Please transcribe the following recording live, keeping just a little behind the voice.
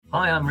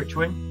Hi, I'm Rich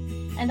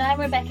Wynn. And I'm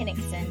Rebecca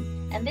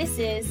Nixon, and this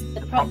is the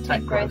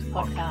PropTech Growth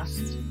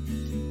Podcast.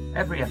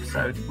 Every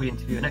episode, we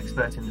interview an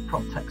expert in the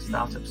PropTech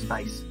startup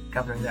space,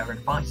 gathering their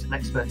advice and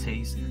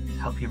expertise to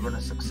help you run a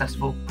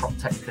successful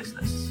PropTech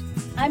business.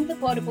 I'm the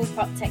Portable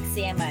PropTech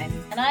CMO,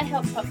 and I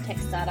help PropTech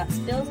startups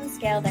build and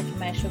scale their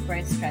commercial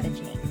growth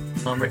strategy.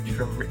 I'm Rich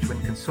from Rich Wynn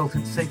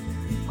Consultancy.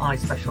 I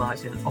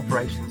specialise in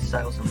operations,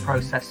 sales and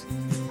process,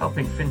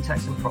 helping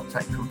fintechs and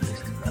PropTech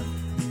companies to grow.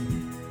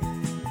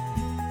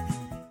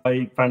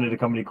 I founded a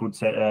company called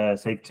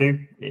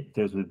Safe2. It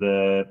deals with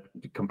the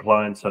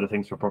compliance side of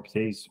things for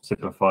properties,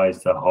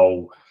 simplifies the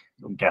whole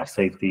gas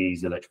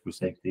safeties, electrical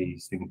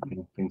safeties,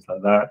 things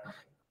like that.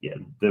 Yeah,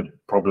 the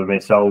problem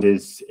it solves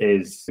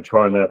is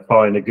trying to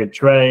find a good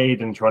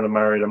trade and trying to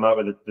marry them up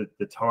with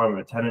the time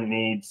a tenant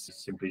needs.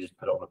 Simply just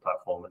put it on the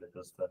platform and it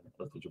does the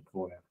job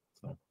for you.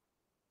 So.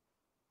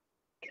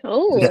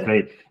 Cool.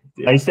 Definitely.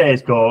 I say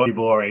it's got to be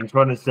boring.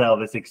 Trying to sell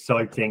this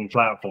exciting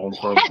platform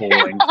for a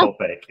boring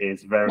topic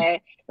is very... No,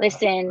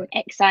 listen,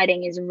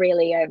 exciting is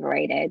really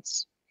overrated.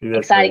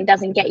 Exciting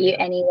doesn't get you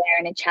anywhere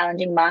in a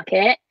challenging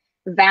market.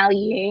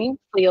 Value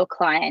for your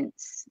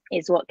clients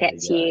is what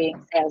gets you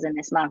sales in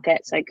this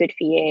market. So good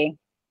for you.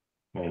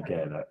 There you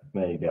go.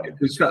 There you go.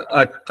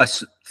 I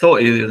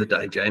thought of you the other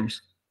day,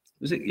 James.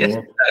 Was it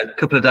yesterday? A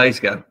couple of days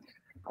ago?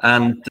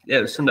 And yeah,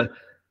 it was Sunday.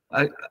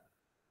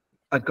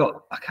 I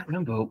can't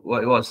remember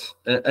what it was,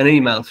 an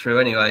email through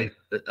anyway.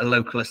 A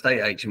local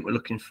estate agent were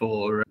looking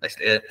for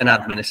an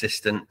admin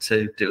assistant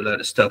to do a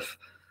load of stuff.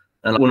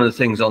 And one of the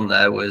things on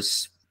there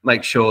was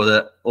make sure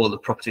that all the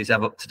properties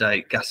have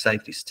up-to-date gas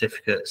safety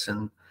certificates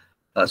and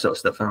that sort of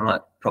stuff. And I'm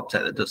like,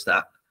 PropTech that does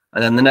that.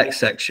 And then the next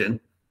section,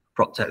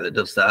 PropTech that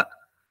does that.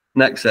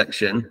 Next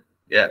section,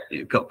 yeah,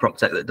 you've got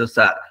PropTech that does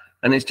that.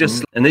 And it's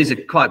just, and these are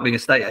quite big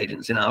estate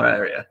agents in our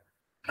area.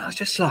 And I was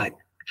just like,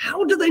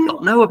 how do they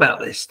not know about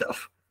this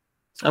stuff?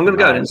 I'm going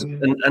to go and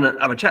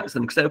have a chat to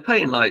them because they were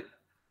paying like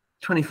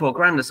 24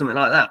 grand or something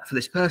like that for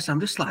this person. I'm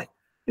just like,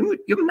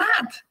 you're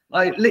mad.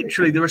 Like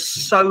literally, there are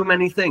so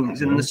many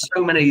things and there's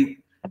so many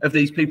of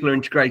these people are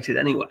integrated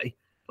anyway.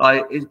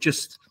 Like it's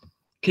just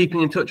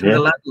keeping in touch with the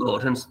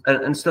landlord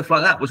and stuff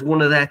like that was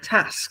one of their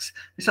tasks.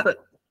 It's like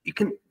you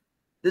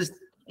just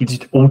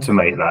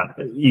automate that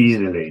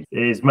easily.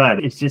 It's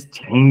mad. It's just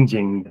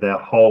changing their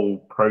whole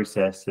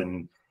process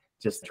and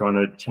just trying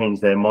to change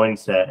their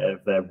mindset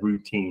of their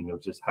routine of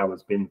just how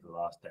it's been for the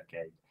last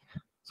decade.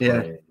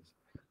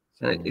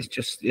 It's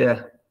just,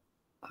 I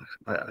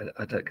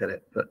don't get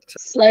it. But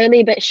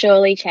slowly but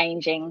surely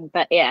changing.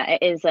 But yeah,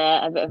 it is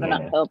a bit of an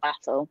uphill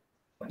battle.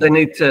 They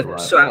need to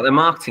sort out their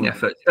marketing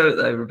efforts, don't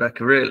they,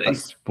 Rebecca, really?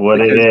 That's what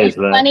it is. It's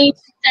funny to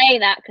say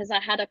that because I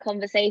had a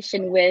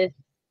conversation with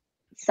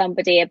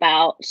somebody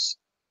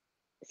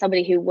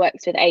who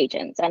works with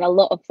agents, and a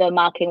lot of the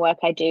marketing work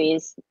I do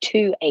is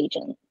to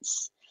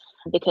agents.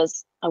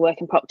 Because I work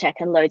in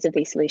PropTech and loads of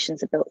these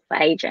solutions are built for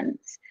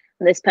agents.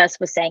 And this person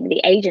was saying the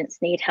agents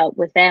need help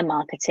with their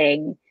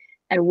marketing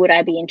and would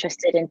I be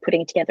interested in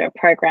putting together a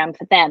program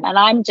for them? And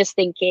I'm just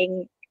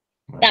thinking,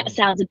 that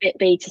sounds a bit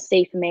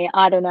B2C for me.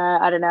 I don't know.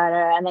 And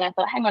then I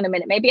thought, hang on a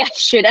minute, maybe I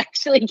should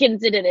actually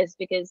consider this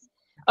because,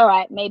 all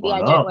right, maybe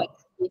I don't work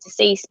in the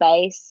B2C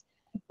space,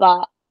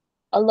 but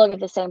a lot of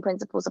the same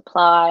principles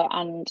apply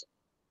and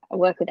I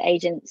work with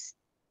agents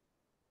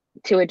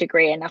to a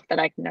degree enough that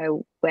I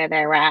know where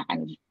they're at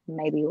and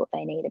maybe what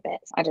they need a bit.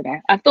 I don't know.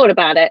 I've thought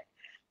about it.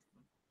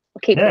 I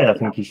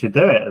think you should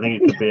do it. I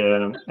think it could be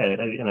a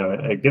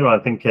good one.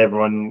 I think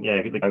everyone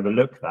they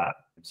overlook that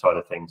side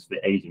of things,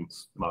 the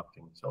agents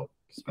marketing sort of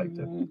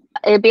perspective.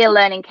 It'd be a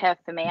learning curve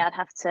for me. I'd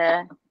have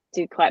to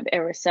do quite a bit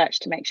of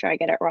research to make sure I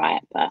get it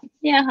right. But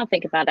yeah, I'll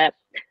think about it.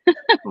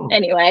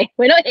 Anyway,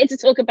 we're not here to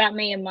talk about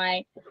me and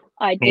my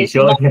ideas.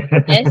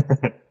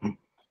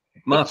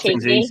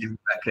 Marketing's easy,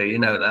 Rebecca, you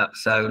know that.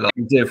 So like,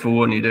 you do it for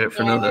one, you do it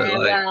for another.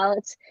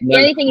 The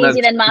only thing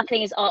easier than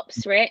marketing is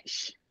ops,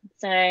 Rich.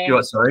 So you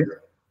what, sorry?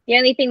 The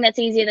only thing that's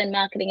easier than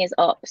marketing is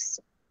ops.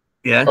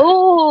 Yeah.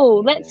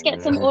 Oh, let's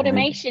get some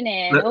automation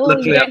in.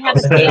 You don't have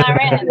a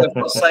CRM. We've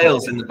got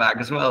sales in the bag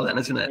as well, then,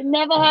 isn't it?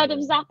 Never heard of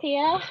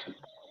Zapier.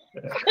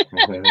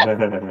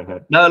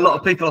 No, a lot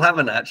of people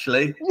haven't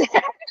actually.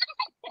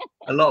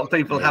 A lot of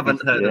people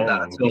haven't heard of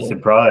that at all. Be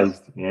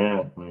surprised.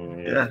 Yeah.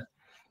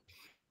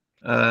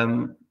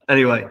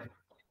 Anyway,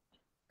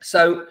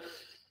 so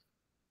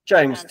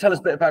James, tell us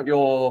a bit about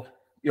your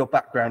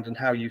background and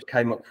how you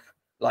came up,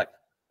 like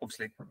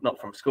obviously not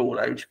from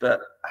school age,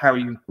 but how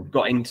you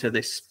got into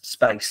this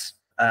space.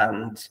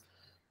 And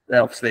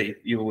then obviously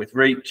you were with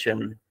Reach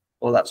and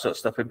all that sort of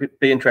stuff. It'd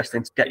be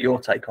interesting to get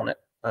your take on it,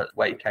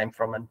 where you came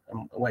from and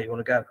where you want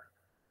to go.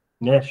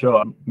 Yeah,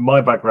 sure. My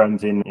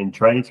background's in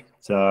trade.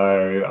 So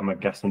I'm a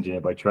gas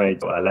engineer by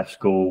trade. I left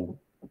school,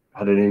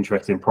 had an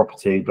interest in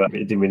property, but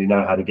didn't really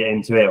know how to get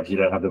into it. Obviously,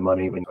 you don't have the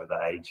money when you're at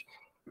that age.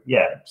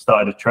 Yeah,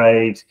 started a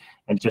trade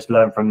and just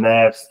learned from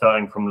there,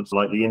 starting from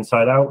like the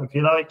inside out, if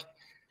you like.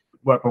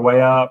 Worked my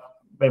way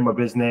up, made my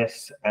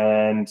business,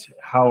 and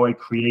how I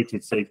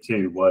created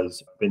Safe2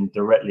 was been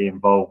directly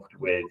involved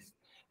with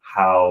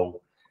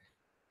how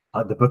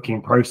the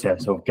booking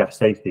process of gas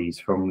safeties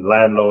from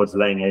landlords,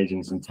 letting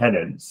agents, and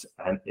tenants,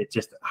 and it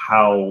just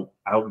how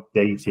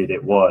outdated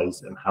it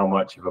was, and how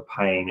much of a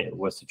pain it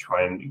was to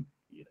try and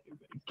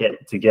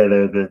get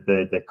together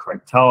the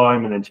correct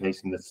time, and then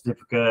chasing the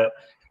certificate.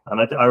 And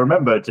I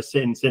remember just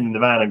sitting in the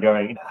van and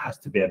going, there has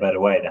to be a better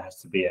way. There has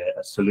to be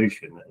a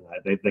solution.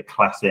 The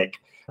classic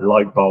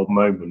light bulb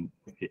moment,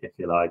 if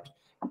you like.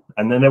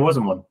 And then there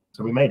wasn't one,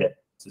 so we made it.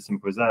 It's as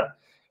simple as that.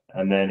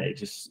 And then it's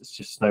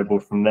just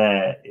snowballed from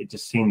there. It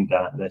just seemed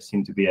that there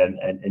seemed to be a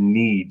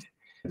need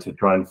to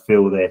try and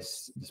fill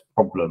this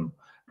problem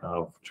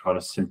of trying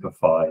to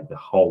simplify the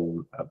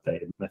whole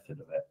updated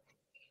method of it.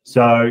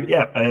 So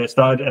yeah, I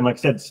started, and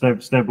like I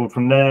said, snowballed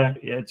from there.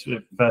 Yeah, it's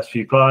the first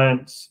few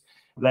clients.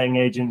 Letting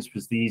agents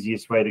was the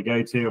easiest way to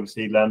go to.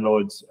 Obviously,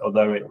 landlords,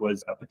 although it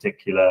was a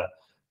particular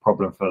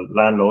problem for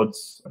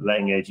landlords,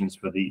 letting agents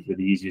were the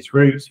easiest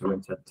route. So we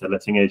went to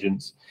letting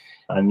agents,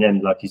 and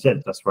then, like you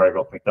said, that's where I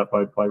got picked up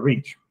by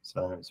Reach.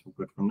 So it's all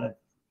good from there.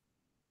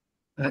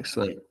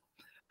 Excellent.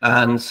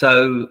 And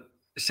so,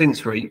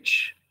 since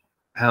Reach,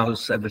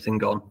 how's everything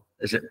gone?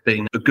 Has it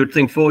been a good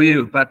thing for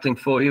you, a bad thing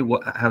for you?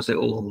 How's it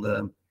all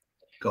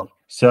gone?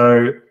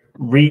 So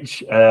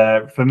Reach,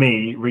 for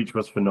me, Reach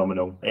was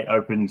phenomenal. It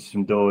opened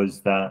some doors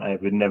that I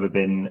would never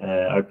been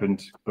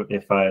opened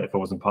if I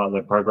wasn't part of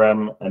the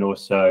program, and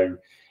also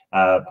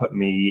put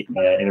me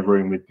in a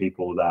room with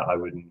people that I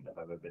wouldn't have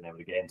ever been able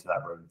to get into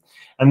that room.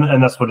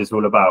 And that's what it's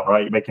all about,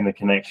 right? Making the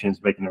connections,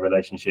 making the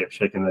relationships,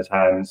 shaking those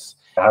hands,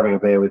 having a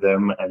beer with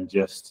them, and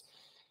just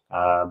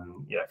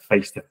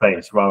face to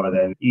face, rather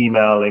than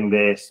emailing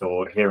this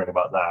or hearing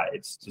about that.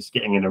 It's just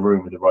getting in a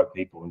room with the right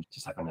people and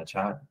just having a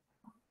chat.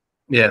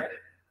 Yeah.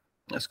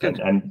 That's good.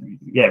 And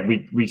yeah,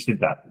 Reach did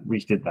that.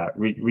 Reach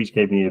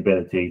gave me the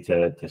ability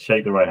to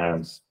shake the right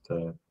hands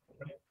to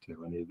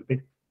who I needed to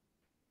be.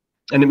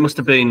 And it must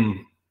have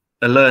been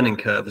a learning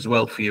curve as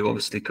well for you,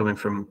 obviously coming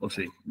from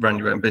ran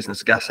your own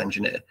business, gas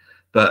engineer,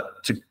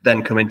 but to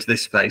then come into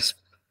this space,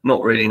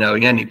 not really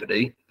knowing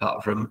anybody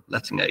apart from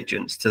letting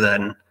agents, to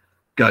then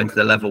going to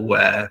the level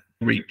where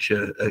Reach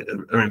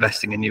are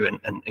investing in you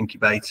and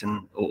incubate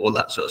and all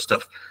that sort of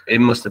stuff.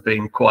 It must have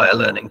been quite a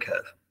learning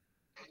curve.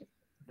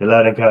 The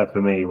learning curve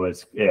for me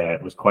was,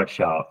 it was quite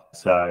sharp.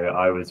 So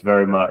I was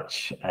very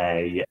much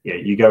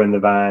you go in the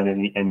van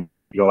and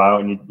you go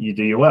out and you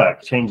do your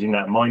work. Changing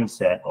that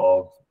mindset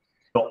of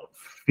not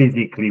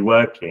physically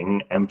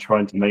working and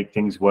trying to make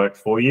things work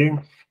for you.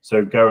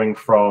 So going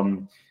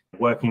from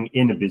working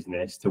in a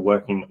business to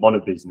working on a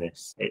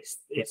business, it's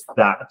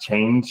that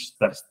change.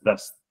 That's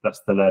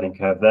the learning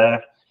curve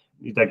there.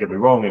 Don't get me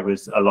wrong, it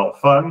was a lot of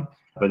fun,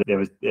 but there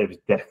was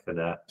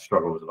definite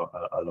struggles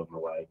along the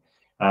way.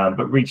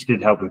 But Reach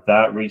did help with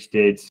that. Reach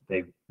did,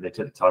 they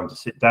took the time to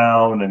sit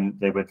down, and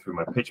they went through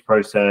my pitch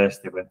process.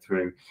 They went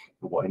through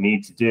what I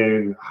need to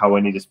do, how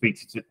I need to speak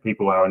to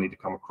people, how I need to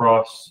come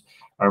across.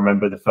 I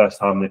remember the first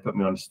time they put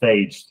me on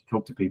stage to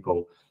talk to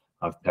people,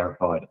 I was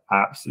terrified.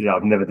 Absolutely,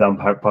 I've never done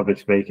public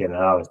speaking, and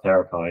I was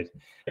terrified.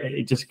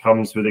 It just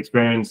comes with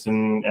experience,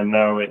 and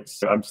now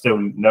I'm still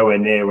nowhere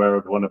near where I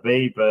want to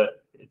be,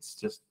 but it's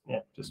just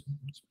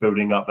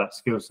building up that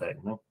skill set.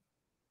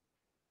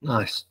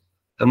 Nice.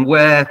 And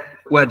where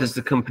does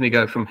the company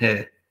go from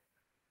here?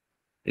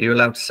 Are you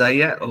allowed to say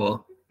yet,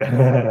 or?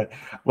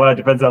 Well, it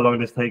depends how long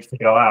this takes to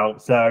go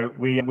out. So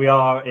we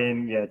are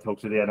in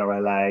talks with the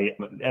NRLA.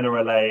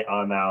 NRLA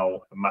are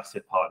now a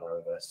massive partner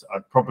of us.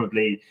 I'd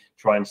probably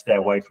try and stay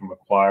away from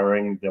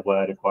acquiring the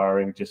word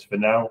acquiring just for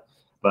now.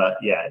 But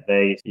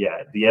the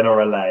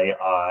NRLA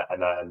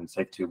and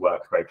Safe2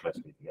 work very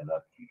closely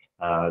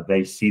together.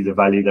 They see the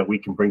value that we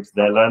can bring to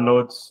their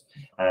landlords,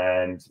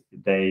 and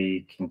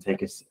they can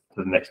take us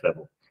to the next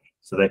level.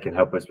 So they can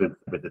help us with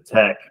the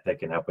tech, they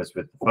can help us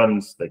with the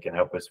funds, they can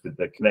help us with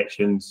the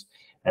connections,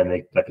 and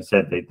they, like I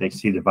said, they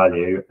see the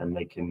value, and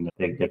they can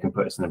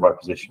put us in the right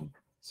position.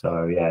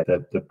 So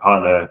the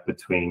partnership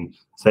between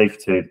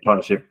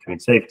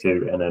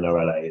Safe2 and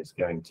NRLA is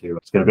going to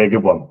be a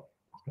good one.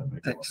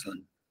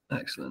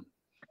 Excellent.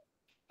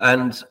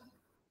 And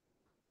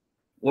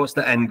what's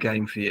the end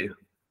game for you?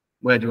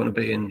 Where do you want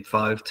to be in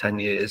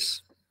 5-10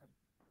 years?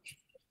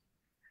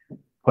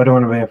 I don't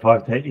want to be in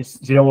 5-10 years.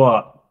 Do you know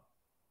what?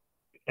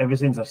 Ever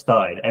since I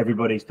started,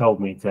 everybody's told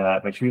me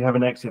to make sure you have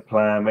an exit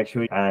plan,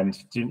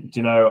 and do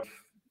you know,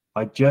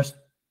 I just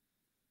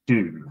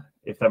do,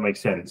 if that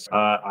makes sense.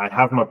 I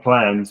have my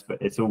plans, but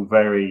it's all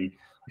very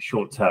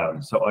short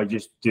term. So I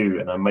just do,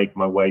 and I make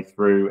my way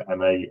through,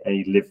 and I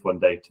live one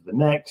day to the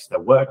next, I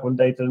work one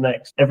day to the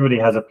next. Everybody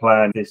has a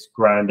plan, this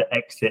grand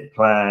exit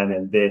plan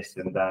and this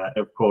and that.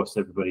 Of course,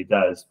 everybody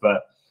does,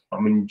 but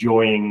I'm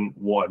enjoying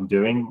what I'm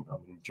doing. I'm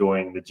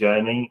enjoying the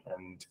journey,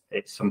 and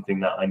it's something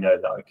that I know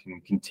that I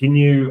can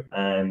continue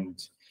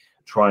and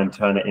try and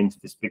turn it into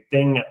this big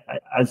thing.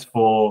 As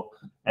for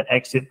an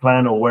exit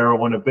plan or where I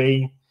want to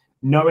be,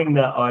 knowing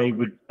that I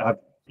would have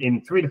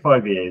in 3 to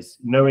 5 years,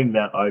 knowing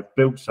that I've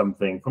built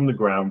something from the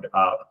ground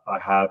up, I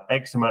have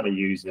X amount of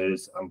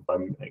users, I'm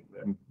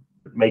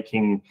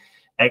making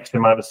X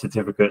amount of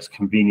certificates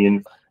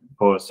convenient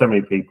for so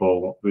many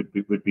people would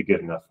be good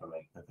enough for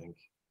me, I think.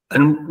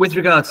 And with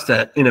regards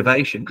to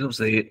innovation,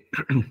 because obviously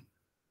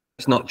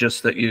it's not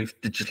just that you've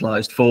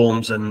digitalized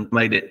forms and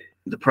made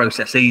the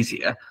process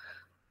easier,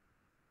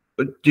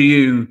 but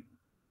are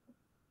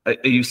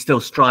you still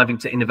striving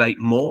to innovate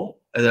more?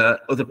 Are there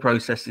other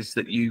processes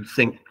that you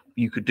think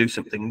you could do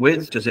something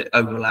with? Does it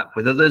overlap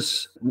with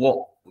others?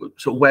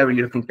 Where are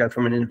you looking to go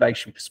from an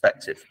innovation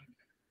perspective?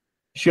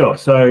 Sure.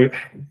 So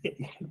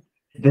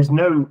there's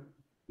no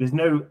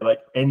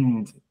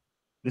end.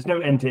 There's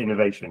no end to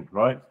innovation,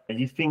 right? And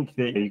you think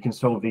that you can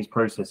solve these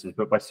processes,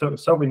 but by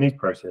solving these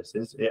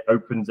processes, it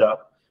opens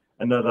up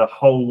another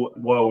whole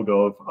world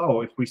of,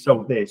 oh, if we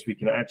solve this, we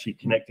can actually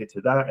connect it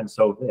to that and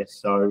solve this.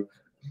 So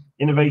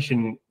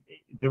innovation,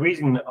 the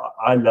reason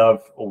I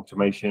love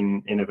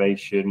automation,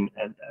 innovation,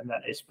 and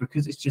that is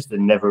because it's just a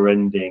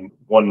never-ending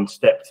one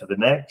step to the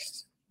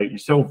next. You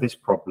solve this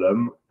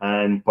problem,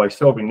 and by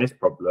solving this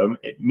problem,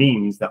 it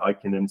means that I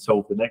can then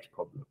solve the next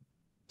problem.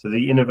 So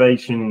the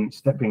innovation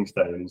stepping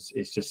stones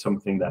is just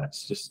something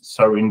that's just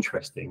so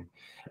interesting.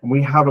 And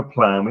we have a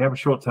plan, we have a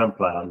short-term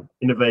plan,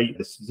 innovate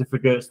the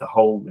certificates, the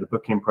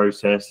booking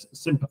process,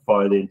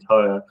 simplify the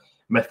entire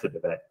method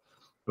of it.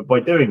 But by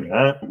doing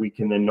that, we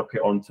can then knock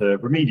it onto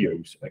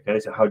remedials. Okay,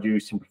 so how do you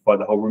simplify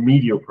the whole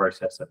remedial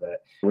process of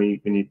it?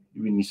 When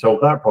you solve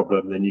that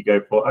problem, then you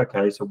go for,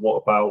 okay, so what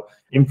about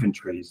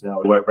inventories? Now,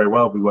 we work very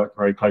well. We work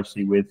very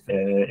closely with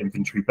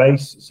inventory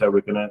base. So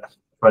we're going to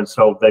try and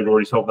they've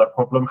already solved that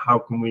problem. How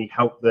can we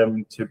help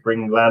them to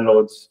bring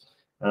landlords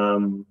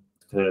to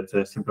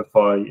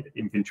simplify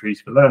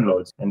inventories for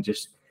landlords and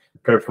just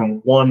go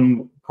from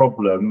one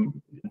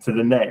problem to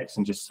the next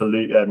and just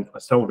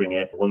solving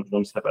it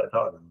one step at a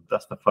time.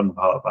 That's the fun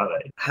part about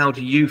it. How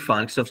do you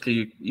find, because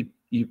obviously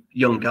you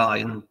young guy,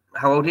 and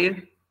how old are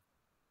you?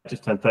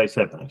 Just turned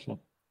 37 actually.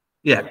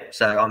 Yeah,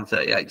 so I'm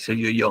 38, so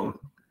you're young.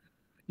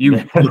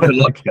 You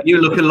look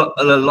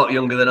a lot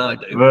younger than I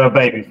do. Well,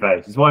 baby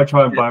face. It's why I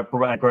try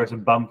and grow some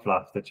bum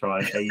fluff to try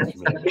and age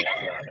me.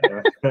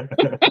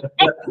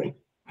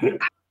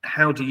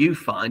 How do you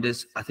find,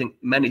 as I think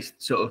many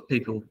sort of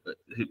people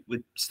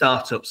with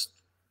startups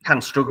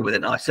can struggle with it,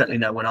 and I certainly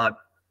know when I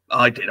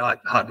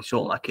hardly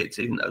saw my kids,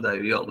 even though they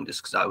were young,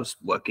 just because I was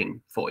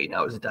working 14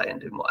 hours a day and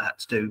doing what I had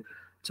to do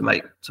to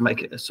make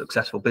it a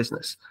successful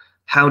business.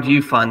 How do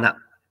you find that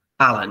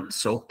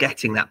balance, or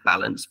getting that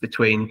balance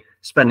between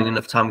spending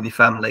enough time with your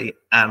family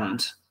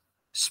and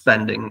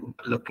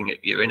looking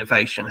at your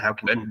innovation,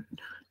 and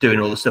doing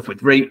all the stuff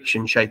with reach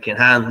and shaking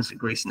hands and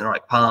greasing the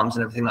right palms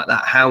and everything like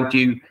that? How do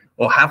you,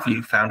 or have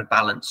you found a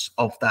balance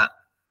of that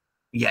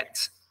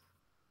yet?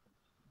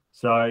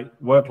 So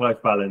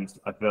work-life balance,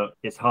 I feel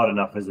it's hard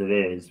enough as it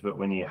is, but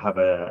when you have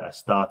a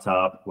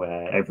startup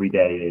where every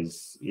day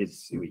is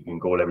we can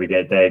call every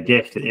day a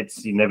gift,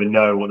 you never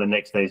know what the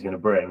next day is going to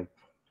bring.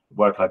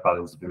 Work-life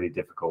balance is really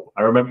difficult.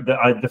 I remember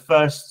that the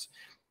first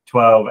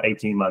 12,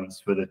 18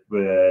 months were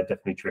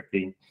definitely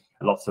tricky.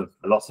 Lots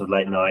of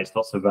late nights,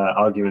 lots of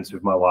arguments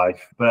with my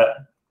wife, but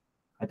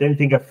I don't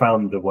think I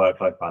found the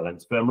work-life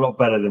balance, but I'm a lot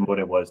better than what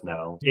it was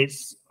now.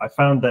 I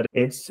found that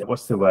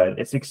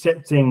it's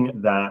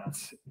accepting that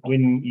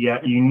when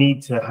you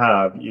need to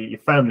have your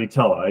family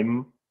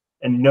time,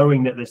 and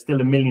knowing that there's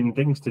still a million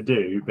things to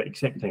do, but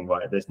accepting,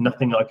 right, there's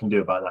nothing I can do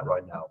about that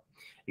right now.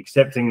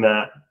 Accepting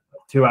that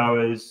 2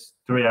 hours,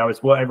 3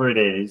 hours, whatever it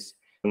is,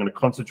 I'm going to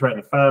concentrate on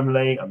the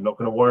family. I'm not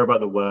going to worry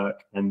about the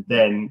work, and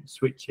then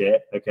switch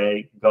it.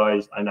 Okay,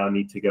 guys, I now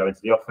need to go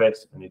into the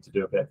office. I need to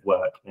do a bit of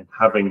work, and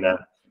having that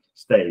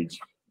stage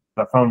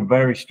I found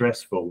very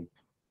stressful,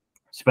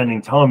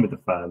 spending time with the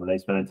family,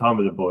 spending time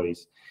with the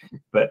boys,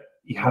 but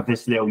you have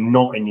this little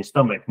knot in your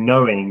stomach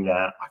knowing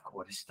that I've got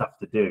all this stuff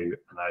to do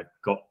and I've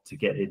got to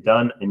get it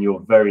done, and you're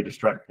very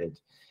distracted.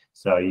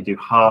 So you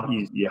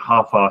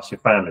half-ass your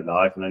family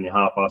life, and then you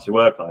half-ass your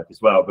work life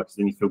as well, because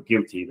then you feel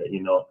guilty that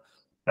you're not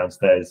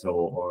downstairs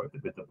or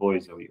with the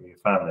boys or your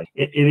family.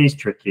 It is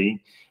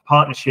tricky.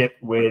 Partnership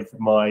with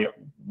my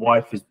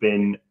wife has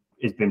been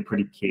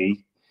pretty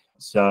key.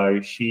 So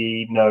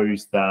she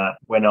knows that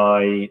when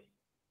I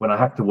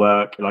have to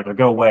work, like I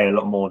go away a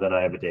lot more than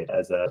I ever did.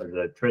 As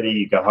a tradie,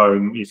 you go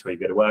home, you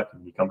go to work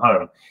and you come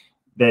home.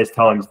 There's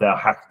times that I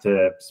have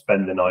to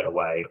spend the night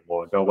away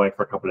or go away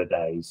for a couple of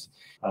days.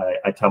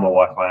 I tell my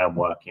wife I am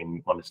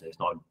working. Honestly, it's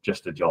not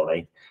just a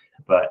jolly,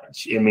 but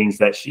it means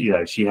that she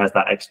has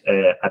that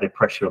added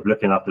pressure of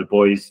looking after the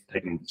boys,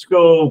 taking them to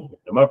school, picking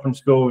them up from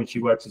school, and she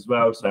works as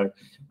well. So,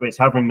 but it's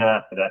having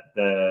that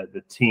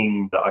the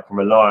team that I can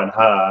rely on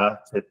her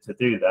to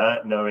do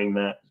that, knowing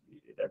that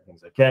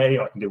everything's okay.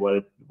 I can do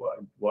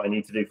what I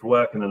need to do for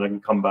work, and then I can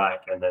come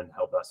back and then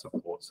help that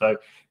support. So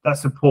that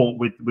support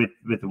with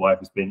the wife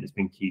has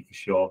been key for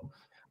sure.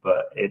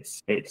 But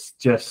it's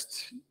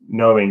just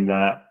knowing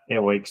that,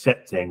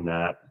 accepting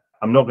that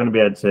I'm not going to be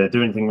able to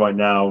do anything right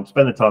now.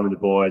 Spend the time with the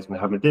boys. I'm going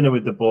to have my dinner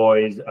with the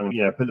boys. I'm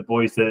put the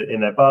boys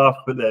in their bath,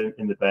 put them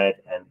in the bed,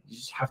 and you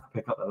just have to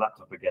pick up the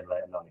laptop again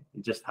late at night.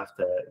 You just have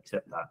to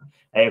accept that.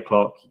 8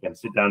 o'clock, you can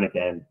sit down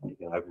again, and you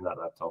can open that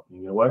laptop,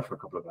 and you're away for a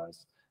couple of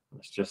hours.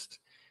 It's just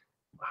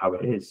how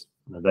it is.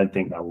 And I don't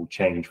think that will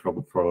change for a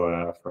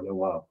little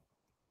while.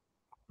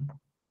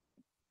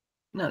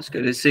 No, it's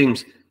good. It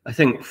seems, I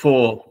think,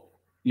 for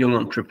young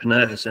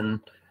entrepreneurs, and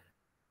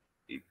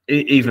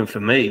even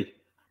for me,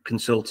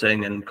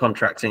 consulting and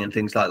contracting and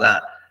things like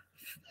that,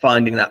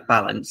 finding that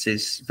balance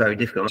is very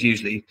difficult.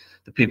 Usually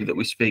the people that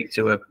we speak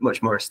to are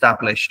much more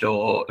established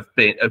or have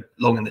been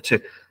long in the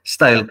tooth.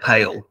 Stale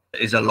pale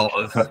is a lot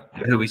of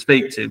who we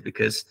speak to,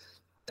 because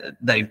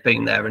they've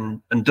been there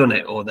and done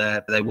it, or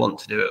they want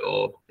to do it,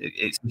 or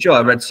it's sure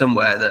I read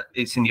somewhere that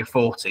it's in your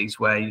 40s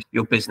where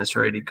your business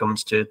really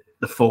comes to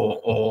the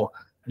fore, or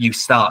you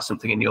start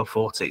something in your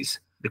 40s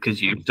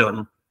because you've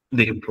done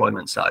the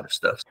employment side of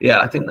stuff. Yeah,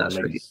 I think that's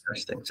really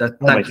interesting. So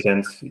that makes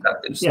sense.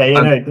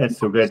 No, that's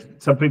so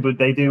good. Some people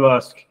do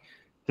ask,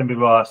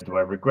 do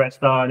I regret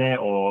starting it,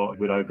 or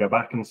would I go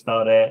back and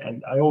start it?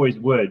 And I always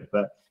would,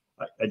 but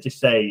I just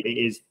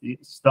say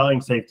starting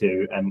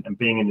Safe2 and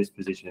being in this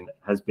position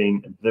has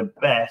been the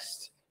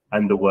best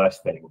and the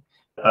worst thing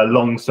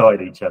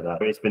alongside each other.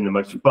 It's been the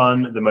most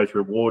fun, the most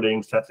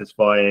rewarding,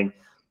 satisfying,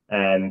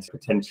 and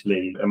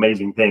potentially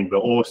amazing thing, but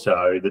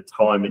also the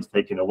time it's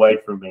taken away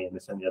from me and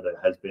this and the other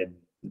has been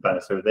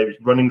bad. So they're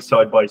running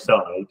side by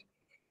side,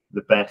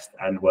 the best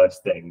and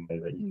worst thing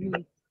that you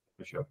can do,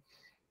 for sure.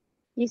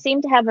 You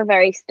seem to have a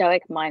very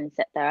stoic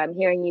mindset there. I'm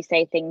hearing you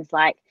say things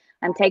like,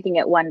 I'm taking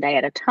it one day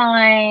at a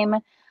time.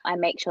 I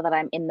make sure that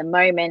I'm in the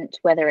moment,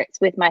 whether it's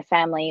with my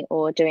family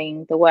or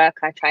doing the work.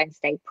 I try and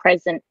stay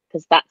present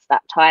because that's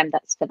that time,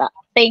 that's for that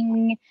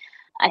thing.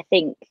 I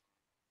think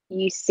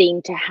you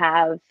seem to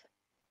have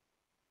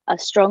a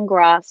strong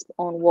grasp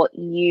on what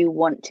you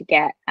want to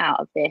get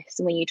out of this.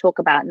 When you talk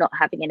about not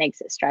having an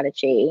exit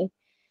strategy,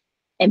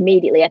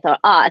 immediately I thought,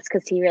 it's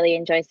because he really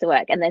enjoys the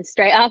work. And then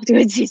straight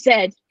afterwards you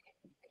said,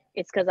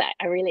 it's because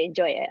I really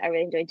enjoy it. I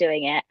really enjoy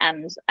doing it.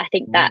 And I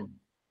think that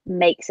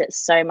makes it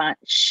so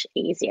much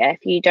easier.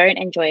 If you don't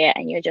enjoy it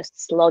and you're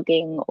just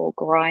slogging or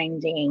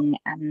grinding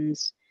and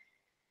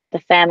the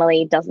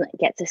family doesn't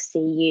get to see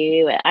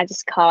you, I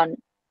can't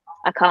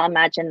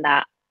imagine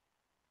that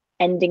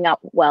ending up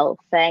well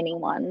for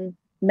anyone.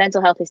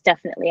 Mental health is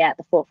definitely at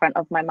the forefront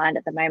of my mind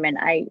at the moment.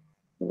 I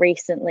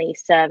recently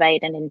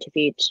surveyed and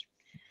interviewed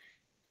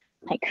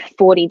like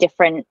 40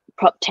 different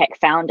prop tech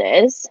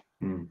founders.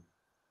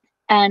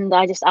 And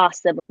I just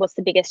asked them, what's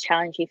the biggest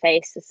challenge you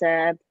face as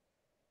a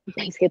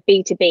basically a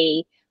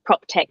B2B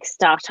prop tech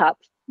startup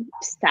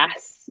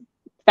SaaS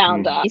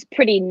founder? It's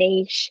pretty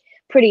niche,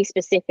 pretty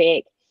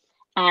specific,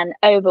 and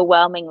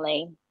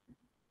overwhelmingly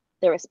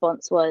the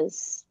response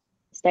was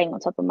staying on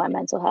top of my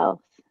mental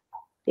health,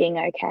 being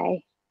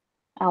okay.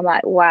 I'm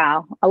like,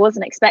 wow, I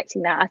wasn't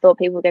expecting that. I thought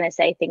people were going to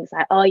say things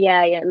like, oh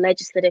yeah,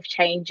 legislative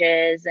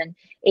changes and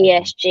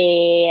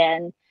ESG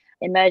and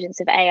emergence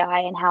of AI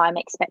and how I'm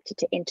expected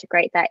to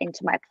integrate that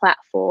into my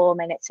platform.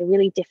 And it's a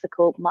really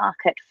difficult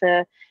market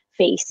for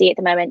VC at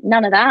the moment.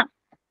 None of that.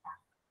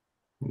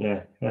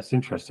 Yeah, that's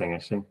interesting,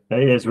 actually.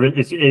 It is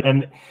really,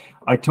 and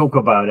I talk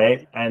about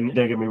it, and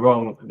don't get me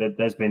wrong,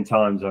 there's been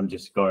times I'm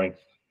just going,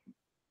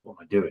 what am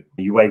I doing?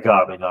 You wake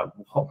up and you're like,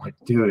 what am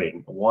I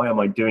doing? Why am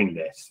I doing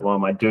this? Why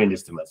am I doing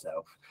this to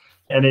myself?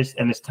 And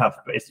it's tough,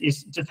 but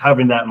it's just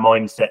having that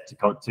mindset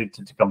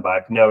to come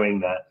back, knowing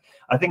that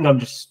I think I'm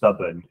just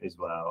stubborn as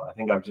well. I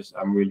think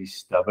I'm really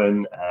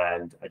stubborn,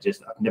 and I've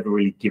never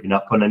really given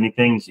up on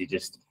anything. So you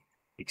just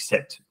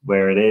accept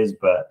where it is,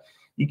 but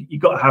you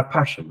got to have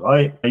passion,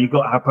 right? You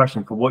got to have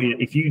passion for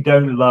if you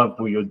don't love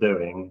what you're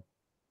doing,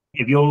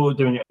 if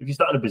you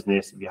start a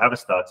business, if you have a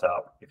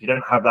startup, if you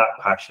don't have that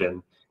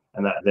passion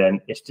and that, then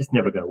it's just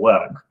never going to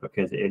work,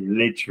 because it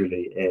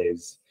literally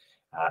is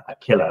a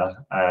killer.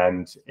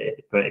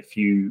 But if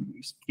you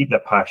keep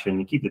that passion,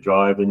 you keep the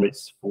drive, then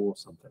it's for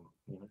something.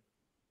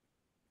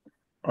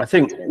 I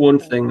think one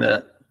thing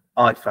that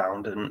I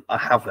found, and I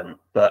haven't,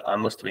 but I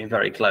must have been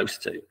very close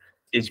to,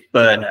 is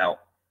burnout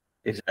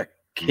is a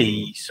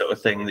key sort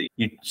of thing that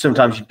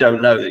sometimes you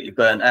don't know that you're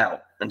burnt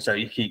out, and so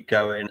you keep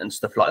going and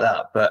stuff like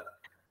that. But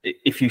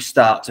if you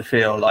start to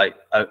feel like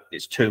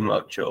it's too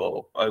much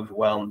or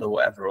overwhelmed or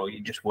whatever, or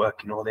you're just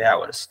working all the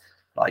hours,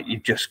 like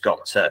you've just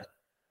got to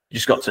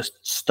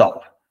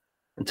stop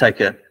and take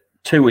a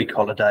 2-week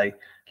holiday.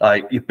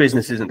 Like, your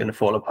business isn't going to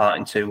fall apart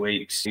in 2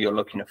 weeks. You're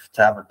looking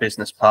to have a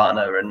business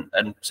partner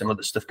and some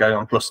other stuff going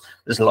on. Plus,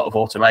 there's a lot of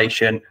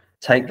automation.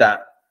 Take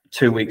that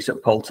 2 weeks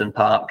at Poulton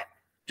Park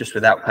just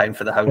without paying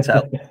for the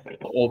hotel,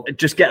 or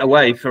just get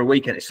away for a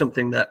weekend. It's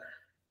something that.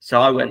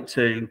 So I went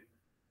to,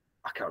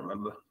 I can't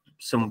remember,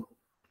 some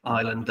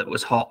island that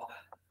was hot,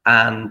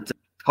 and the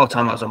whole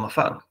time I was on my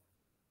phone,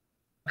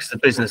 because the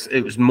business,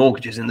 it was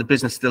mortgages, and the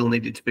business still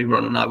needed to be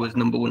run, and I was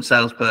number one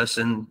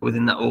salesperson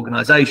within that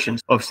organization.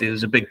 Obviously there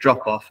was a big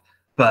drop off,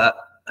 but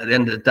at the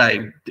end of the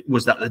day,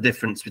 was that the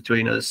difference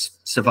between us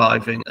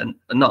surviving and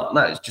not?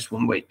 No, it's just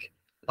 1 week.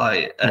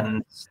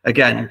 And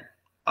again,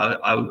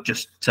 I would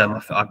just turn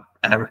my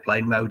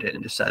airplane mode it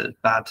and just say there's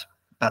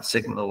bad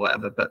signal or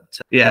whatever. But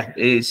yeah,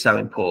 it is so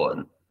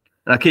important.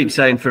 And I keep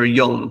saying, for a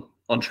young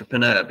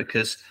entrepreneur,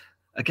 because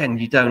again,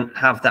 you don't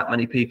have that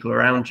many people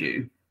around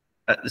you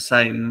at the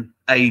same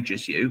age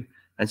as you,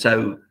 and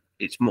so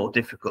it's more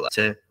difficult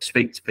to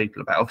speak to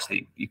people about.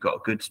 Obviously, you've got a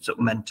good sort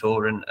of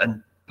mentor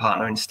and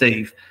partner in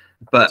Steve.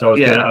 But so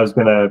I was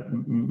gonna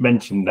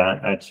mention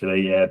that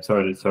actually. Yeah,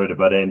 sorry to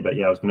butt in, but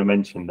yeah, I was gonna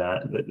mention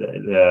that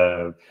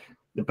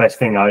the best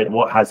thing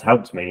what has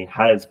helped me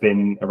has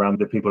been around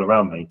the people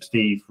around me.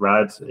 Steve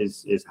Rad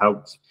is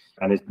helped,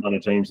 and his partner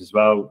James as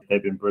well.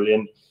 They've been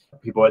brilliant.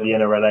 People at the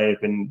NRLA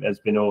has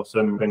been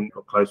awesome. Been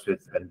close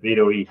with Ben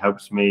Vito. He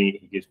helps me.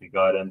 He gives me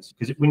guidance,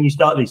 because when you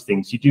start these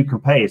things, you do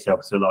compare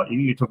yourself to a lot.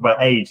 You talk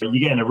about age, but you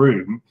get in a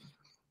room,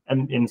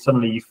 and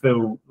suddenly you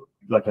feel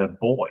like a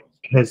boy,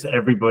 because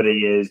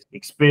everybody is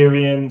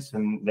experienced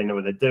and they know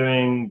what they're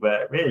doing.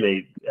 But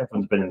really,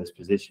 everyone's been in this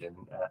position,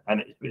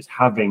 and it's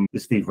having the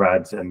Steve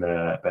Rads and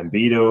the Ben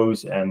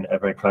Beatles and a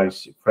very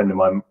close friend of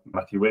mine,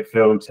 Matthew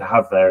Whitfield, to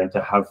have there, and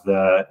to have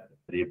the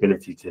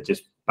ability to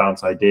just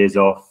bounce ideas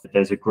off.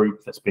 There's a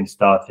group that's been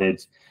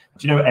started.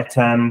 Do you know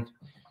Etan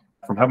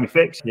from Help Me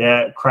Fix?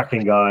 Yeah,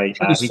 cracking guy.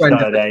 He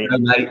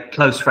started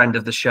close friend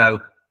of the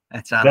show.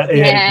 Etan. There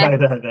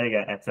you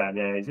go, Etan.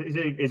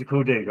 Yeah, he's a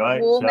cool dude,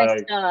 right?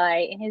 Warmest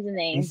guy, isn't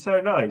he? He's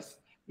so nice.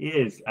 He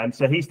is. And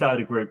so he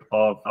started a group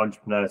of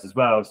entrepreneurs as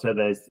well. So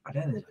there's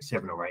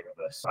 7 or 8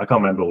 of us. I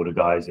can't remember all the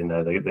guys in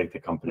there, the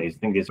companies. I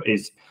think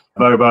it's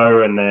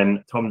Bobo, and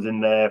then Tom's in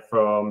there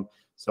from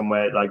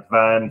somewhere, like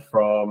Van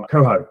from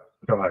Coho.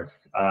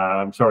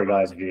 I'm sorry,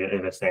 guys, if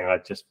you're listening. I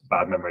just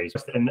bad memories.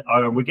 And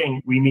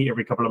we meet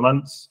every couple of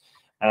months.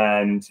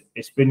 And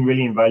it's been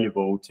really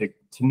invaluable to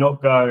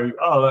not go,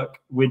 oh, look,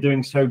 we're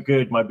doing so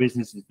good. My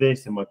business is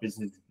this and my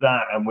business is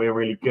that, and we're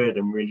really good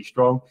and really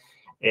strong.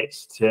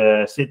 It's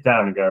to sit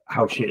down and go,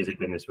 how shit has it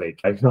been this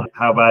week?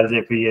 How bad is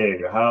it for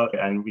you?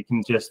 And we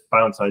can just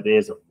bounce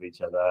ideas off of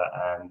each other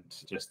and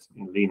just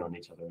lean on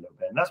each other a little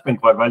bit. And that's been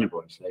quite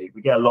valuable, actually.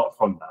 We get a lot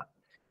from that.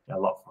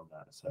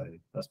 So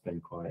that's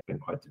been quite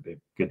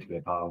good to be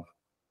a part of.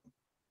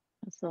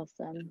 That's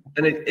awesome.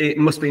 And it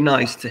must be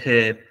nice to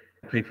hear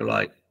people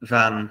like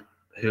Van,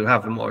 who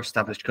have a more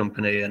established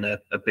company and a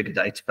bigger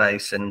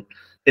database and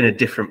in a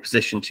different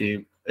position to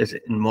you, is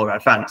it more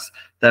advanced,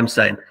 them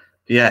saying,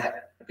 yeah,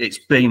 it's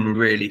been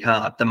really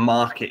hard. The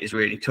market is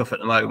really tough at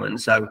the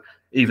moment. So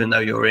even though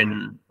you're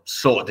in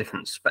sort of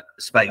different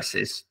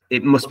spaces,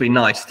 it must be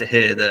nice to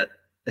hear that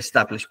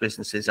established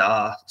businesses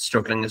are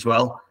struggling as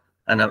well.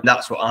 And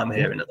that's what I'm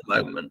hearing at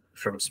the moment,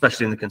 from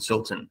especially in the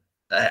consultant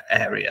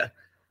area.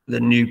 The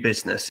new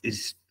business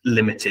is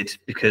limited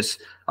because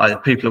either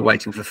people are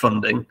waiting for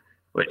funding,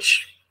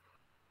 which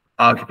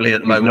arguably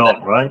at the moment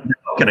they're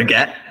not going to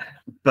get,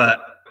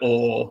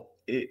 or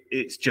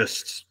it's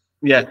just,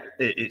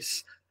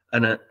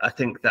 and I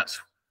think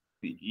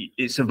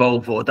it's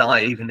evolve or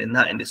die even in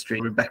that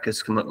industry.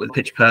 Rebecca's come up with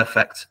Pitch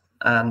Perfect,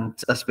 and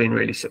that's been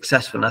really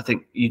successful. And I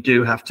think you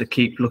do have to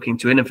keep looking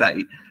to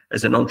innovate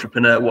as an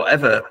entrepreneur,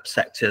 whatever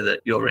sector that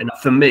you're in.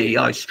 For me,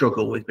 I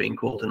struggle with being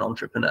called an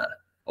entrepreneur.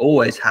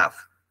 Always have.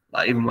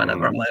 Like, even when I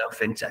run my own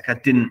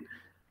fintech,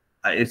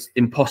 it's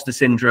imposter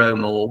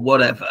syndrome or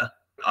whatever.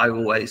 I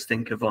always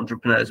think of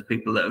entrepreneurs as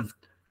people that have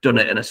done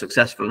it and are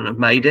successful and have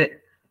made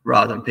it,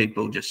 rather than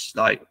people just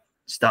like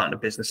starting a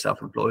business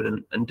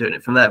self-employed and doing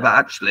it from there. But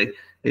actually,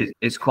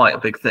 it's quite a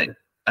big thing,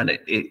 and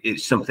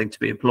it's something to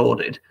be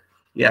applauded.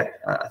 Yeah,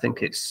 I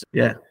think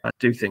I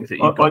do think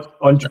that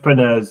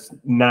entrepreneurs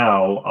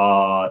now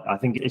I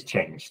think it's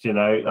changed,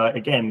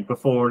 again,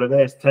 before all of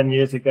this, 10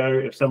 years ago,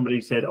 if somebody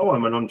said, oh,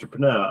 I'm an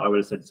entrepreneur, I would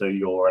have said, so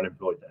you're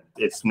unemployed then.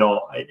 It's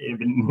not,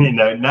 even,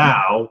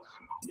 now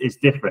it's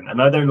different.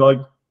 And I don't like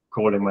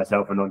calling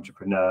myself an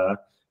entrepreneur,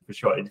 for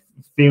sure. It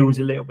feels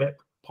a little bit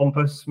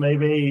pompous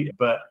maybe,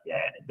 but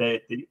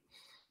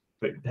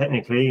but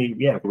technically,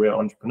 we're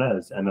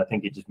entrepreneurs. And I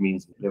think it just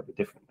means a little bit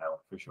different now,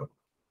 for sure.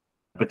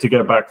 But to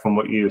go back from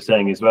what you were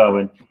saying as well,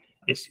 and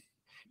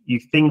you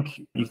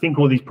think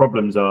all these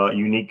problems are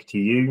unique to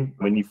you,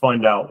 when you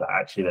find out that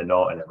actually they're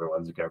not, and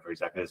everyone's going through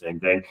exactly the same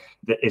thing,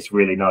 that it's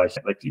really nice.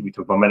 Like, we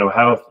talk about mental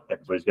health,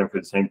 everybody's going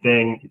through the same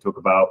thing. You talk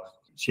about,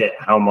 shit,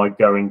 how am I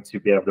going to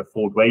be able to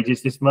afford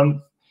wages this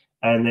month?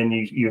 And then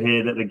you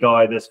hear that the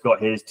guy that's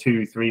got his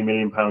 £2-3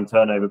 million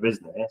turnover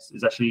business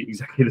is actually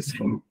exactly the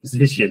same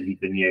position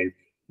than you,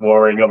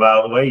 worrying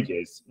about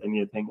wages, and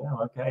you think,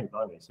 oh, okay,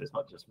 blimey, so it's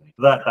not just me.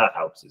 That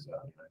helps as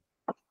well.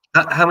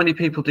 How many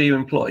people do you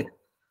employ?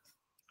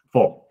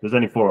 4. There's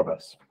only 4 of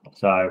us,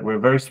 so we're a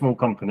very small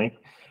company.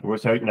 We're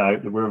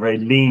a very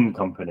lean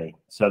company.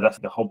 So that's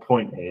the whole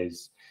point: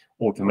 is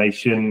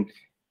automation,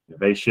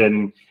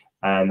 innovation,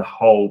 and the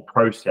whole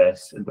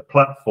process. And the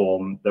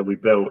platform that we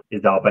built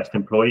is our best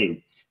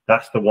employee.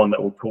 That's the one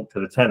that will talk to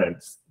the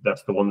tenants.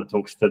 That's the one that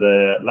talks to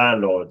the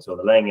landlords or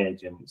the letting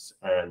agents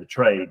and the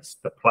trades.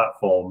 The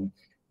platform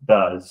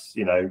does,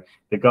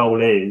 the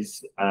goal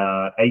is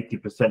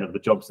 80% of the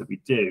jobs that we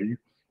do,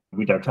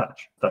 we don't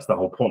touch. That's the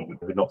whole point.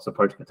 We're not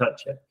supposed to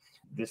touch it.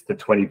 This the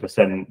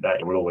 20%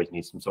 that will always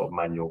need some sort of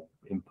manual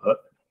input.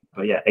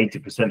 But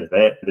 80% of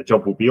it, the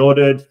job will be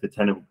ordered, the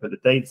tenant will put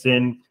the dates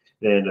in,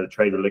 then the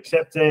trade will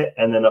accept it,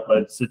 and then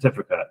upload the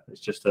certificate.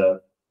 It's just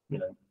a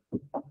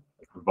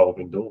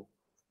revolving door.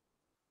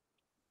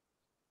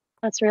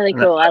 That's really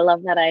cool. I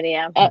love that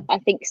idea. I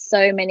think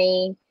so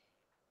many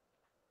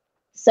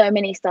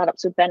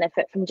startups would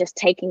benefit from just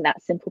taking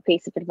that simple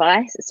piece of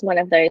advice. It's one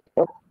of those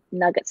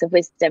nuggets of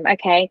wisdom.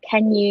 Okay,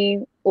 can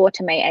you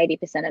automate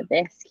 80% of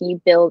this? Can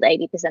you build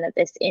 80% of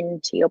this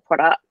into your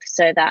product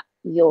so that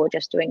you're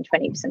just doing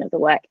 20% of the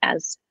work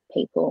as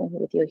people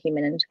with your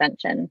human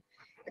intervention?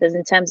 Because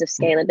in terms of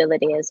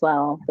scalability as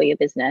well for your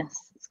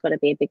business, it's got to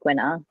be a big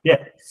winner.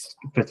 Yeah,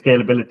 for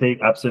scalability,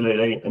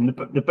 absolutely. And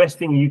the best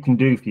thing you can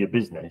do for your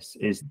business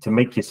is to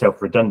make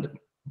yourself redundant.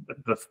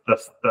 That's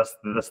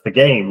the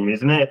game,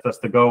 isn't it? That's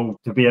the goal,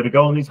 to be able to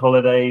go on these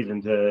holidays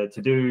and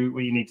to do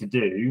what you need to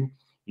do.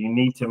 You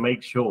need to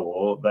make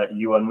sure that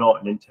you are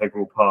not an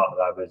integral part of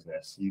that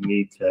business. You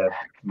need to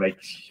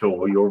make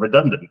sure you're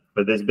redundant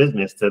for this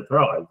business to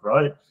thrive,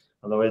 right?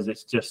 Otherwise,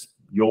 it's just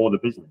you're the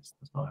business.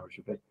 That's not how it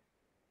should be.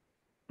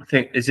 I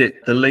think, is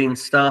it the lean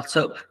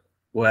startup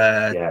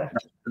where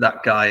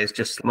that guy is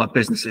just, my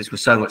businesses were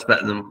so much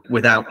better than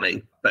without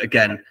me. But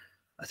again,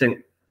 I think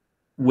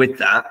with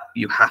that,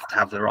 you have to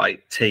have the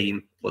right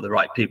team or the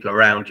right people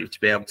around you to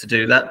be able to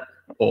do that,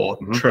 or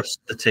trust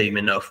the team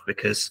enough,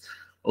 because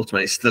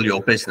ultimately it's still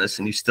your business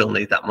and you still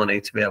need that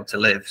money to be able to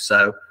live.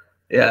 So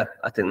yeah,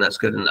 I think that's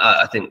good. And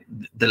I think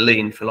the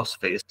lean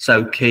philosophy is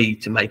so key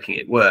to making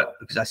it work,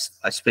 because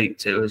I speak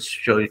to, as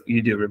sure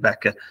you do,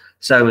 Rebecca,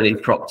 so many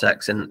prop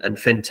techs and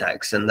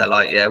fintechs, and they're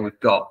like, yeah, we've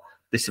got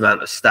this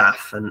amount of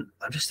staff. And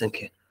I'm just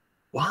thinking,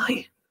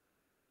 why?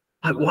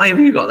 Like, why have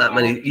you got that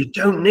many? You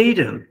don't need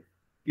them.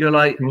 You're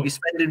like, you're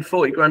spending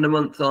 40 grand a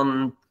month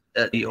on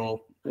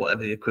or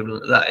whatever the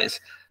equivalent of that is.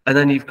 And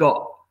then you've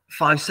got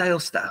 5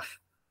 sales staff.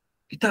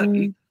 You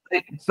don't,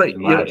 but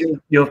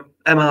your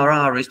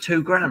MRR is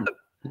 2 grand.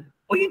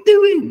 What are you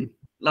doing?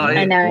 Like,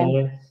 I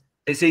know.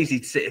 It's easy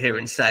to sit here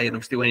and say, and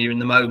obviously when you're in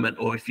the moment,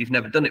 or if you've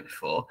never done it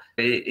before,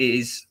 it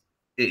is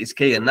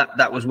key. And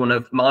that was one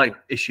of my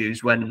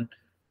issues when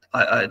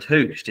I had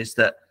hooched, is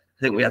that I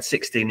think we had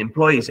 16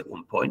 employees at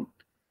one point.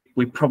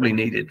 We probably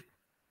needed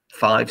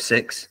 5,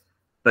 6,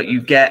 but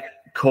you get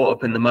caught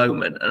up in the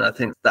moment. And I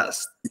think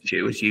that's the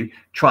issue, as you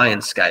try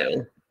and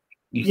scale.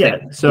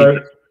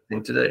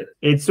 Thing to do.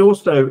 It's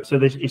also,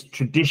 it's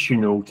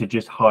traditional to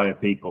just hire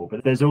people,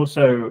 but there's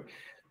also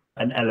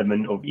an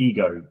element of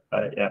ego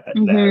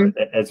there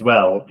as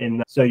well.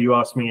 So you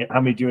asked me, how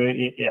many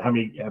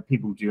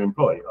people do you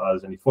employ?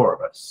 There's only 4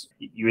 of us.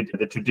 You would,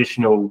 the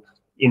traditional,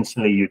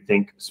 instantly you'd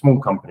think small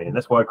company, and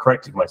that's why I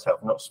corrected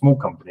myself. Not small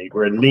company,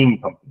 we're a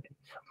lean company.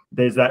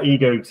 There's that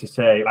ego to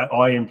say,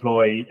 I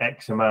employ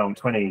X amount,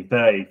 20,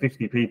 30,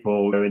 50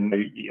 people, and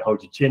you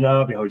hold your chin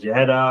up, you hold your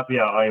head up.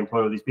 Yeah, I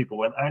employ all these people,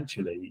 when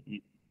actually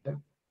you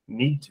don't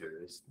need to.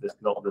 That's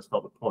not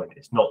the point.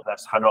 That's not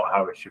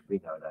how it should be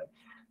nowadays.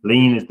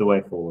 Lean is the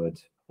way forward.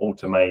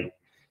 Automate,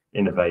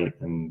 innovate,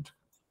 and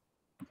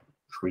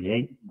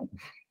create.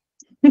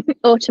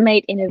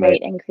 Automate,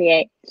 innovate, and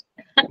create.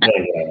 I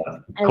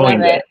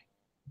love it.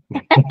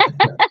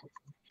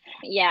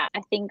 Yeah,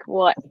 I think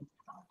what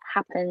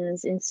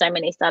happens in so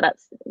many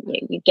startups,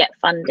 you get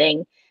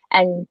funding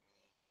and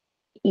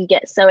you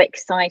get so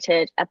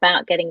excited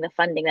about getting the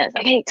funding that's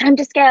like, hey, time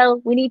to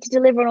scale. We need to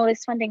deliver on all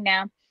this funding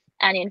now.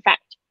 And in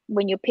fact,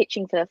 when you're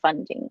pitching for the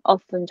funding,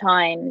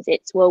 oftentimes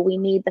it's, well, we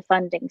need the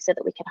funding so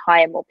that we can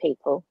hire more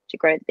people to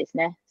grow the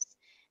business.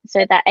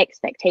 So that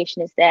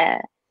expectation is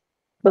there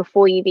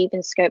before you've even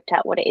scoped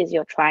out what it is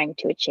you're trying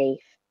to achieve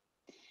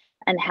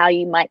and how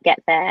you might get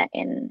there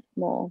in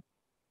more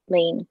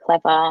lean,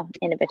 clever,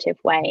 innovative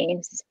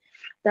ways.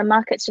 The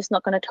market's just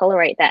not going to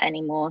tolerate that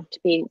anymore, to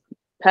be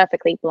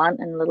perfectly blunt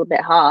and a little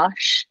bit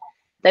harsh.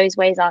 Those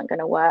ways aren't going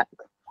to work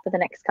for the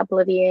next couple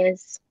of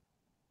years.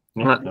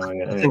 I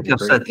think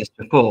I've said this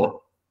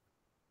before.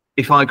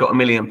 If I got £1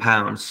 million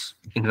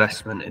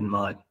investment in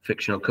my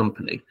fictional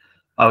company,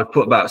 I would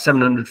put about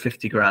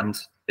 750 grand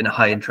in a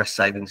high interest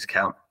savings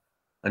account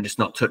and just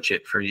not touch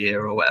it for a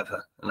year or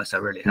whatever, unless I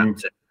really had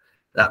to.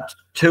 That's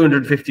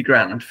 250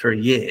 grand for a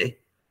year.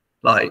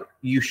 Like,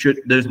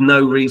 there's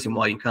no reason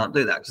why you can't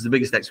do that, because the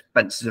biggest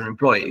expenses are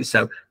employees.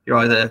 So you're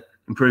either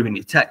improving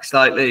your tech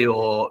slightly,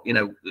 or,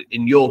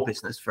 in your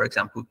business, for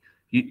example,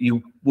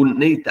 you wouldn't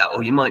need that,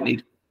 or you might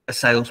need a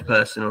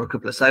salesperson or a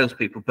couple of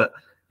salespeople, but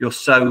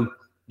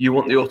you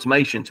want the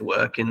automation to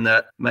work, in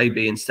that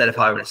maybe instead of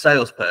hiring a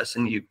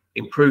salesperson, you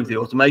improve the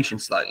automation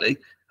slightly,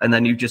 and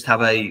then you just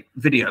have a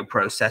video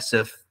process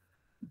of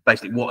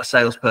basically what a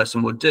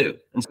salesperson would do,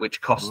 and which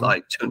costs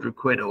like 200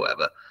 quid or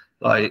whatever.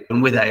 Like,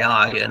 and with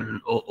AI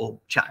and or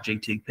chat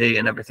GTP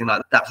and everything like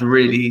that, that's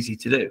really easy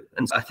to do.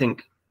 And I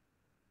think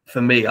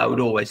for me, I would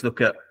always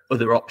look at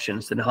other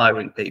options than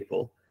hiring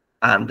people,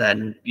 and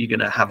then you're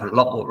going to have a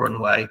lot more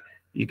runway.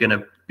 You're going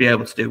to be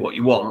able to do what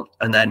you want.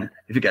 And then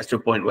if it gets to a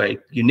point where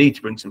you need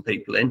to bring some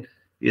people in,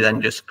 you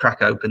then just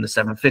crack open the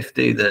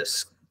 750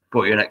 that's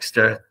brought you an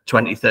extra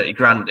 20, 30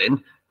 grand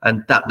in,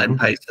 and that then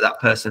pays to that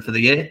person for the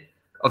year.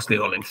 Obviously,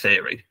 all in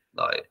theory.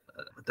 Like,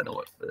 I don't know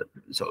what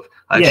sort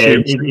of.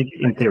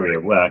 In theory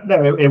it works.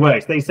 No, it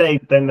works. They say,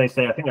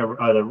 I think I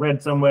either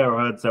read somewhere or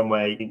heard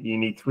somewhere, you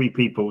need 3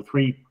 people,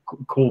 3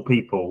 core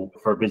people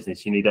for a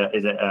business, you need a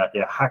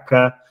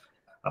hacker,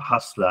 a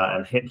hustler,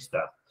 and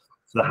hipster.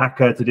 So the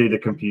hacker to do the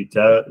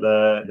computer,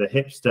 the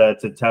hipster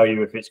to tell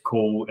you if it's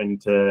cool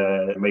and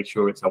to make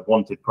sure it's a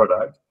wanted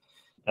product,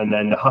 and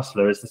then the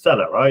hustler is the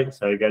seller, right?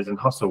 So he goes and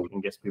hustles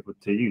and gets people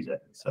to use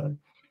it. So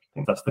I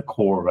think that's the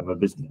core of a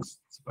business,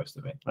 it's supposed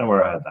to be. And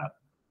we're at that.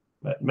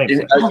 But makes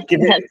sense.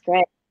 That's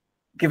great.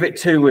 Give it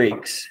 2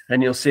 weeks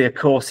and you'll see a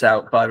course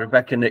out by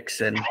Rebecca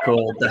Nixon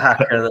called The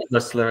Hacker, the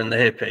Hustler and the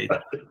Hippie.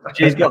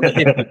 She's got the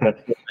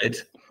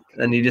hippie,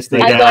 and you just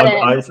need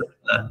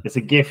it's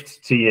a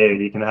gift to you.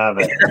 You can have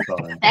it.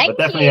 Thank I've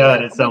definitely you.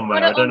 heard it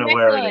somewhere. I don't know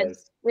where it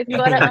is. We've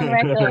got it on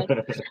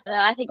record.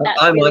 I think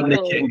that's I really might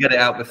cool. nick it and get it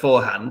out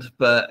beforehand,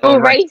 but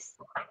a race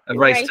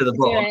to the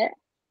bottom.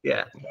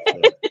 Yeah.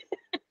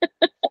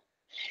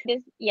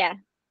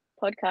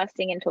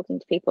 Podcasting and talking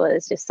to people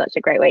is just such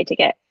a great way to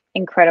get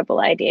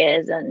incredible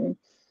ideas, and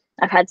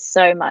I've had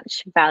so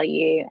much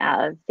value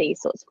out of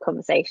these sorts of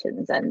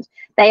conversations, and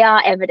they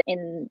are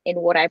evident in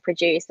what I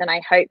produce, and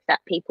I hope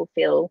that people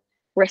feel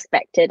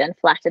respected and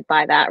flattered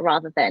by that,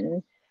 rather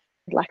than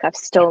like I've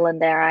stolen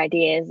their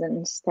ideas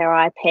and their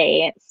IP.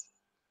 It's,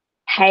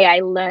 hey, I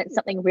learned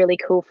something really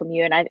cool from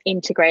you and I've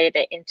integrated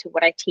it into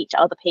what I teach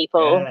other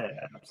people.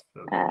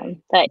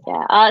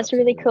 It's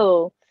really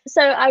cool.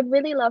 So I'd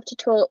really love to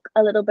talk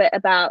a little bit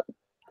about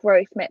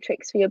growth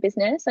metrics for your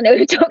business. I know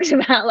we talked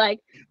about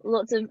like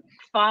lots of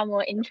far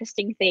more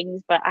interesting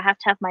things, but I have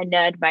to have my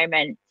nerd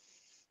moment.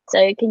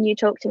 So can you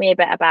talk to me a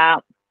bit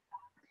about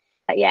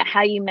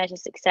how you measure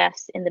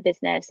success in the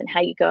business and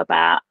how you go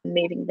about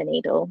moving the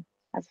needle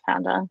as a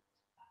founder?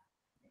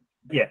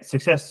 Yeah,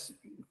 success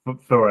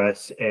for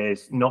us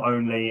is not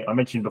only, I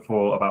mentioned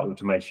before about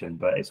automation,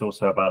 but it's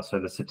also about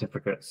the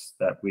certificates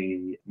that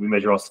we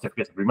measure our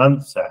certificates every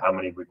month. So how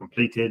many we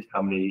completed,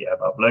 how many have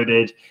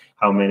uploaded,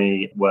 how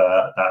many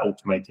were that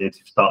automated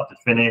start to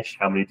finish,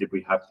 how many did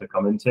we have to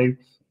come into.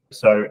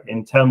 So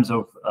in terms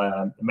of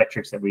the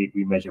metrics that we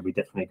measure, we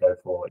definitely go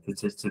for the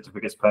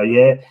certificates per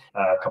year.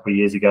 A couple of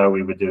years ago,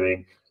 we were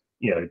doing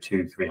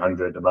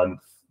 200-300 a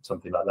month,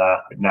 something like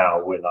that. But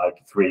now we're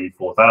like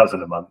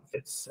 3,000-4,000 a month.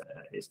 It's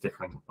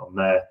different on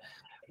there.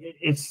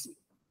 It's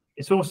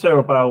also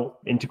about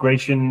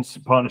integrations,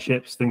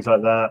 partnerships, things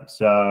like that.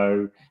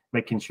 So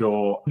making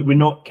sure we're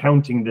not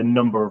counting the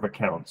number of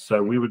accounts.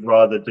 So we would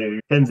rather do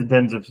tens and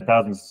tens of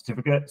thousands of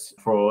certificates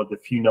for the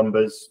few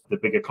numbers, the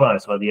bigger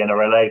clients, like the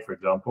NRLA, for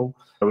example.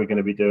 We're going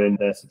to be doing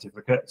their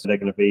certificates. So they're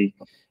going to be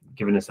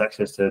giving us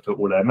access to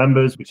all their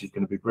members, which is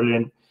going to be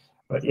brilliant.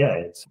 But yeah,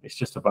 it's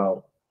just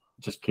about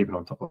just keeping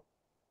on top of it.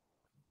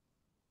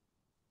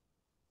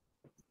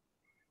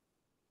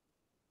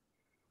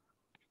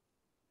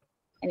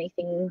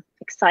 Anything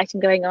exciting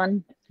going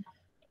on?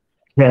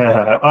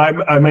 Yeah,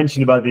 I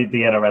mentioned about the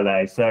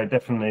NRLA, so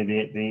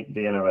definitely the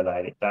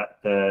NRLA,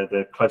 that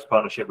the close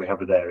partnership we have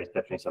with there is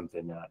definitely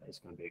something that is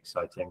going to be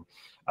exciting.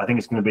 I think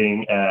it's going to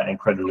be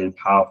incredibly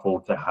powerful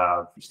to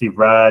have Steve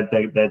Rad,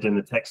 they're doing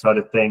the tech side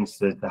of things,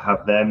 to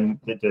have them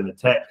doing the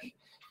tech,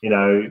 the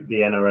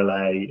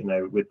NRLA,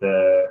 with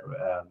their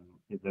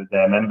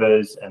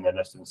members and then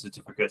us doing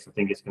certificates. I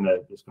think it's going to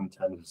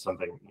turn into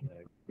something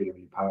really,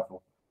 really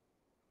powerful.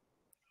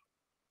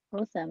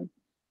 Awesome.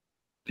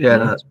 Yeah,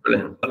 that's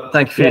brilliant.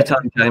 Thank you for your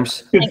time,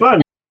 James. Good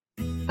fun.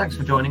 Thanks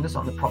for joining us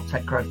on the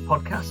PropTech Growth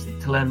Podcast.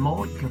 To learn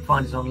more, you can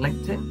find us on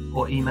LinkedIn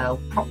or email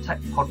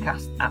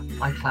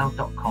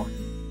proptechpodcast@icloud.com.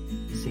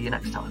 See you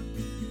next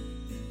time.